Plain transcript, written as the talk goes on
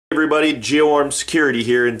everybody, GeoArm Security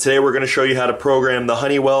here, and today we're going to show you how to program the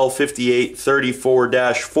Honeywell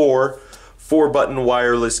 5834-4 4-button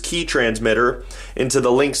wireless key transmitter into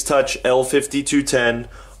the LYNX Touch L5210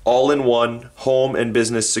 all-in-one home and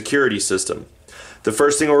business security system. The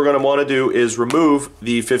first thing we're going to want to do is remove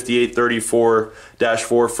the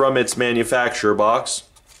 5834-4 from its manufacturer box.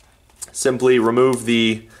 Simply remove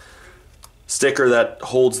the sticker that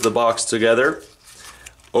holds the box together,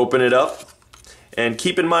 open it up, and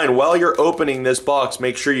keep in mind while you're opening this box,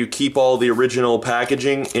 make sure you keep all the original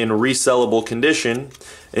packaging in resellable condition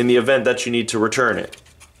in the event that you need to return it.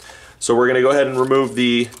 So we're going to go ahead and remove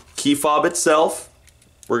the key fob itself.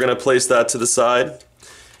 We're going to place that to the side,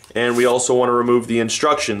 and we also want to remove the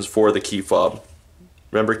instructions for the key fob.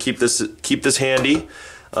 Remember, keep this handy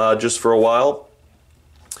just for a while.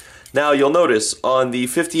 Now you'll notice on the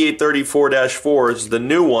 5834-4s, the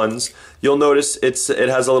new ones, you'll notice it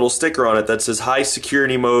has a little sticker on it that says high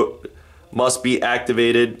security mode must be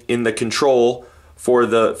activated in the control for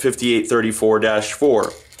the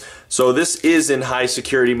 5834-4. So this is in high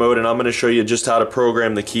security mode, and I'm going to show you just how to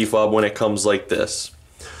program the key fob when it comes like this.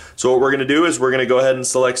 So what we're going to do is we're going to go ahead and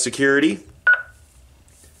select security,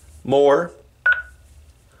 more,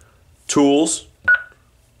 tools,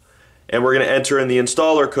 and we're going to enter in the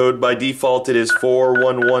installer code. By default it is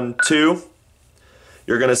 4112.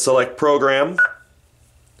 You're going to select program,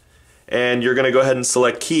 and you're going to go ahead and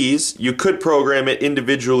select keys. You could program it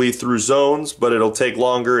individually through zones, but it'll take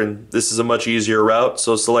longer, and this is a much easier route.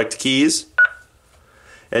 So select keys,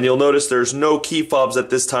 and you'll notice there's no key fobs at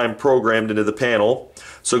this time programmed into the panel.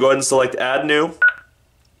 So go ahead and select add new.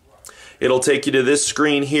 It'll take you to this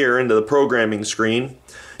screen here, into the programming screen.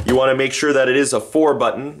 You want to make sure that it is a 4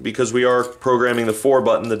 button because we are programming the 4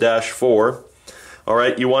 button, the -4.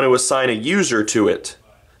 Alright, you want to assign a user to it.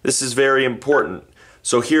 This is very important.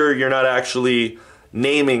 So here you're not actually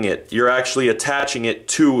naming it, you're actually attaching it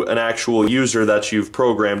to an actual user that you've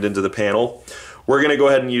programmed into the panel. We're going to go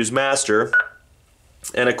ahead and use master.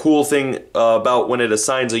 And a cool thing about when it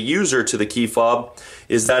assigns a user to the key fob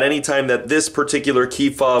is that anytime that this particular key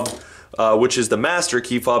fob, which is the master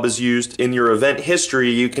key fob, is used in your event history,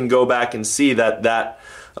 you can go back and see that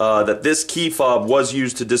this key fob was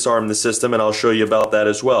used to disarm the system, and I'll show you about that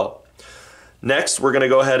as well. Next, we're going to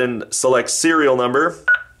go ahead and select serial number,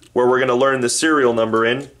 where we're going to learn the serial number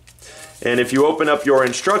in. And if you open up your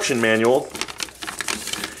instruction manual,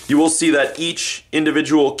 you will see that each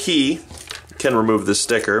individual key, can remove this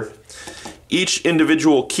sticker, each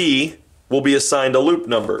individual key will be assigned a loop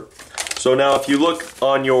number. So now if you look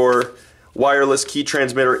on your wireless key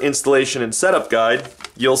transmitter installation and setup guide,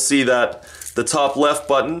 you'll see that the top left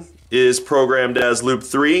button is programmed as loop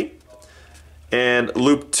 3, and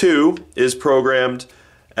loop 2 is programmed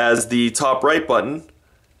as the top right button.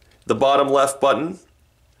 The bottom left button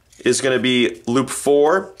is going to be loop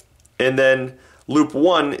 4, and then loop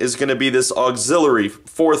 1 is going to be this auxiliary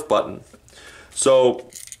 4th button. So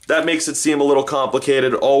that makes it seem a little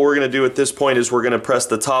complicated. All we're going to do at this point is we're going to press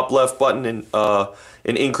the top left button in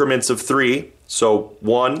increments of 3. So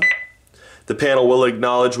 1, the panel will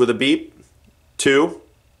acknowledge with a beep. 2,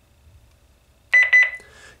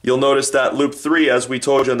 you'll notice that loop 3, as we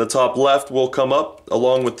told you on the top left, will come up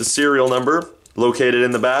along with the serial number located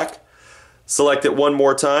in the back. Select it one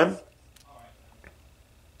more time,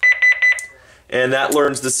 and that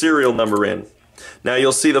learns the serial number in. Now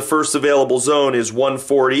you'll see the first available zone is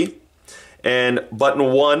 140, and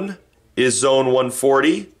button 1 is zone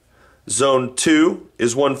 140, zone 2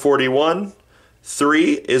 is 141,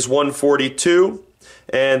 3 is 142,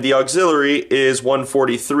 and the auxiliary is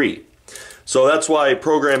 143. So that's why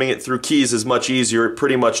programming it through keys is much easier. It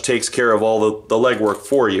pretty much takes care of all the legwork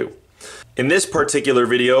for you. In this particular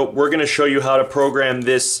video, we're going to show you how to program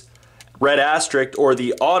this red asterisk, or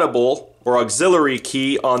the audible or auxiliary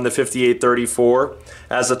key on the 5834,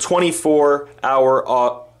 as a 24-hour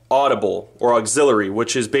audible or auxiliary,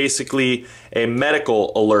 which is basically a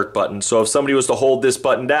medical alert button. So if somebody was to hold this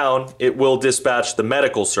button down, it will dispatch the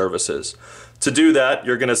medical services. To do that,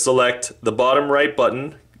 you're going to select the bottom right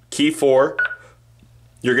button, key 4.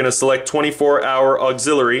 You're going to select 24-hour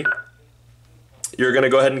auxiliary. You're going to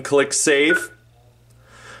go ahead and click save.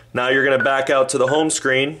 Now you're going to back out to the home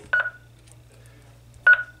screen,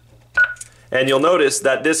 and you'll notice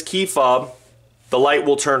that this key fob, the light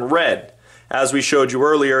will turn red. As we showed you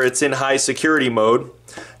earlier, it's in high security mode.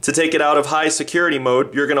 To take it out of high security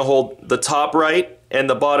mode, you're going to hold the top right and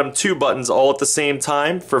the bottom 2 buttons all at the same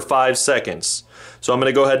time for 5 seconds. So I'm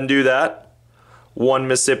going to go ahead and do that. 1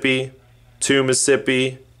 Mississippi, 2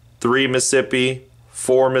 Mississippi, 3 Mississippi,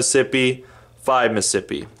 4 Mississippi, 5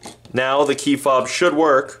 Mississippi. Now the key fob should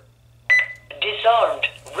work. Disarmed.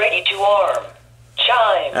 Ready arm.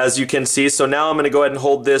 Chime. As you can see, so now I'm going to go ahead and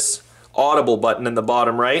hold this audible button in the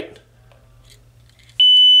bottom right.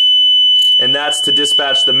 And that's to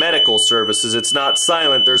dispatch the medical services. It's not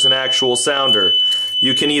silent, there's an actual sounder.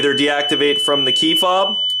 You can either deactivate from the key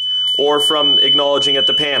fob or from acknowledging at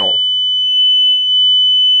the panel.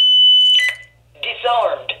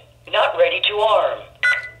 Disarmed. Not ready to arm.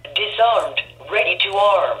 Disarmed. Ready to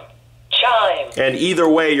arm. Chime. And either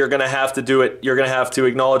way, you're going to have to do it. You're going to have to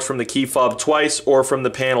acknowledge from the key fob twice or from the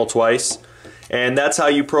panel twice. And that's how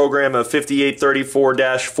you program a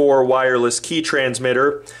 5834-4 wireless key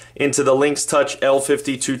transmitter into the LYNX Touch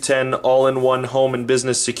L5210 all-in-one home and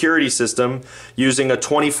business security system using a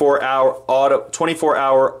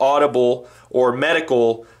 24-hour audible or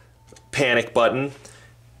medical panic button.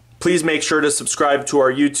 Please make sure to subscribe to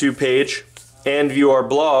our YouTube page and view our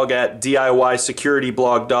blog at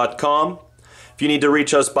DIYsecurityblog.com. If you need to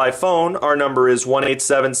reach us by phone, our number is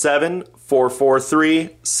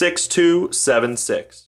 1-877-443-6276.